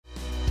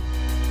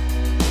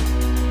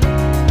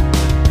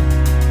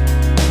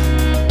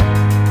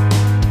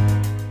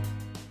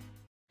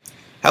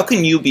How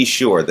can you be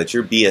sure that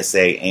your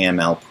BSA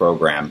AML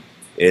program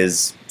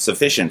is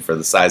sufficient for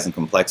the size and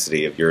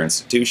complexity of your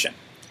institution?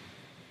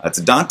 It's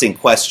a daunting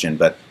question,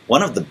 but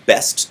one of the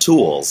best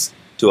tools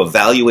to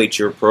evaluate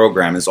your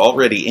program is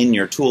already in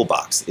your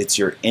toolbox. It's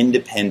your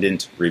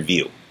independent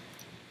review.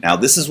 Now,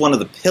 this is one of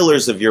the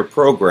pillars of your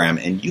program,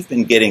 and you've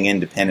been getting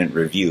independent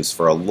reviews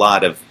for a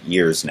lot of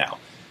years now.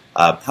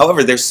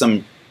 However, there's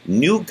some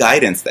new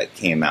guidance that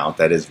came out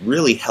that is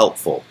really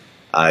helpful.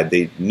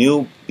 The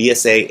new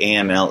BSA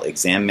AML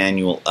exam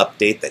manual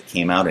update that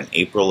came out in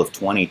April of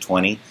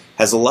 2020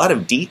 has a lot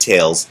of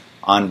details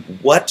on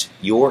what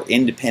your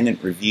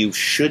independent review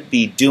should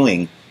be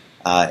doing,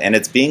 and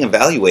it's being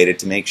evaluated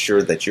to make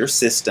sure that your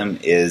system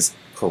is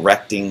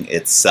correcting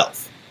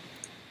itself.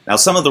 Now,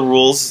 some of the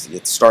rules,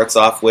 it starts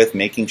off with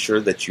making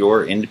sure that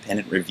your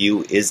independent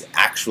review is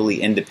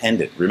actually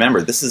independent.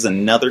 Remember, this is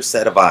another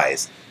set of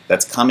eyes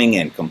that's coming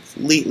in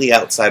completely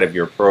outside of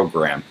your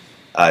program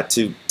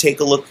to take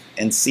a look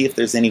and see if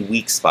there's any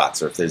weak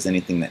spots or if there's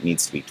anything that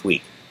needs to be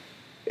tweaked.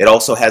 It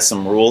also has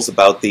some rules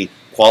about the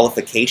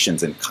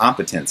qualifications and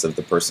competence of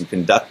the person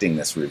conducting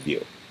this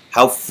review.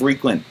 How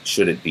frequent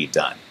should it be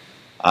done?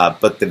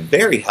 But the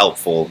very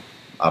helpful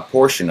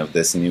portion of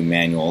this new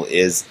manual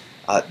is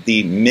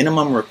the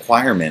minimum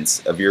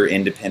requirements of your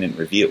independent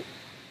review.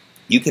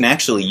 You can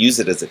actually use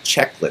it as a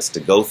checklist to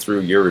go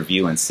through your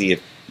review and see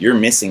if you're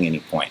missing any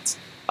points.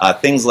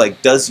 Things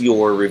like, does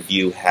your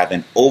review have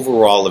an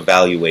overall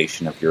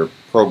evaluation of your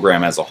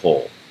program as a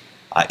whole?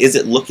 Is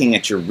it looking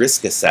at your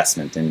risk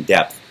assessment in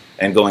depth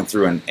and going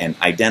through and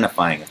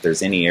identifying if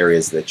there's any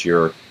areas that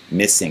you're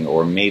missing,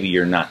 or maybe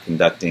you're not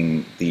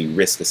conducting the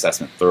risk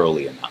assessment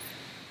thoroughly enough?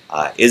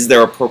 Is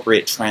there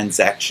appropriate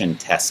transaction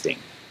testing?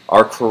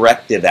 Are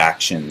corrective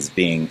actions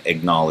being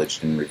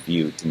acknowledged and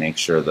reviewed to make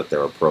sure that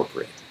they're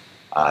appropriate?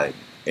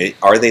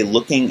 Are they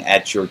looking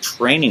at your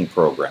training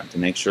program to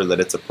make sure that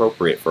it's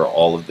appropriate for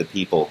all of the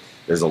people?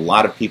 There's a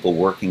lot of people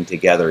working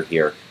together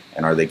here,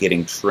 and are they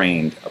getting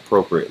trained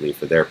appropriately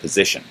for their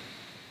position?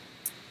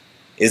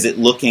 Is it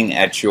looking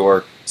at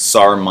your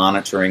SAR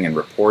monitoring and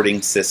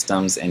reporting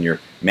systems and your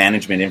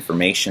management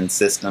information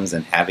systems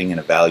and having an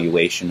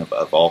evaluation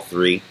of all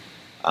three?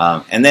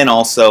 And then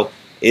also,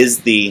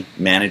 is the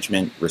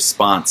management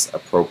response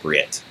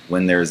appropriate?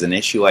 When there's an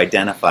issue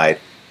identified,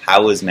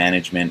 how is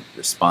management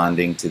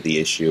responding to the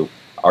issue?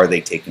 Are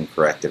they taking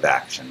corrective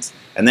actions?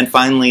 And then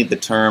finally,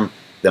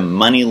 the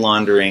money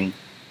laundering,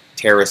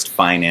 terrorist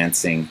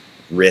financing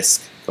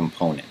risk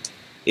component.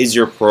 Is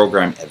your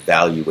program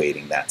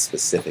evaluating that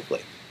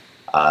specifically?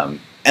 And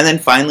then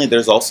finally,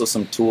 there's also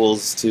some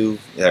tools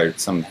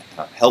some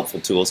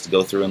helpful tools to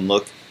go through and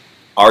look.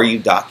 Are you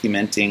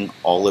documenting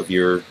all of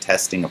your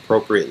testing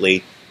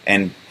appropriately?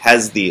 And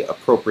has the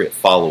appropriate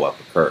follow-up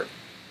occurred?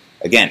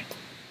 Again,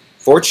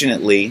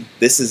 fortunately,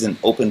 this is an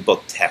open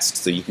book test,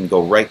 so you can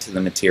go right to the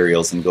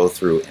materials and go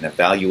through and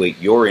evaluate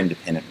your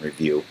independent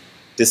review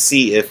to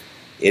see if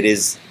it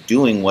is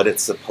doing what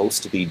it's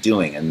supposed to be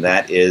doing, and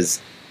that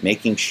is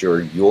making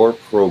sure your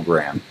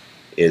program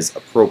is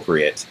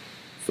appropriate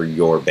for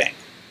your bank.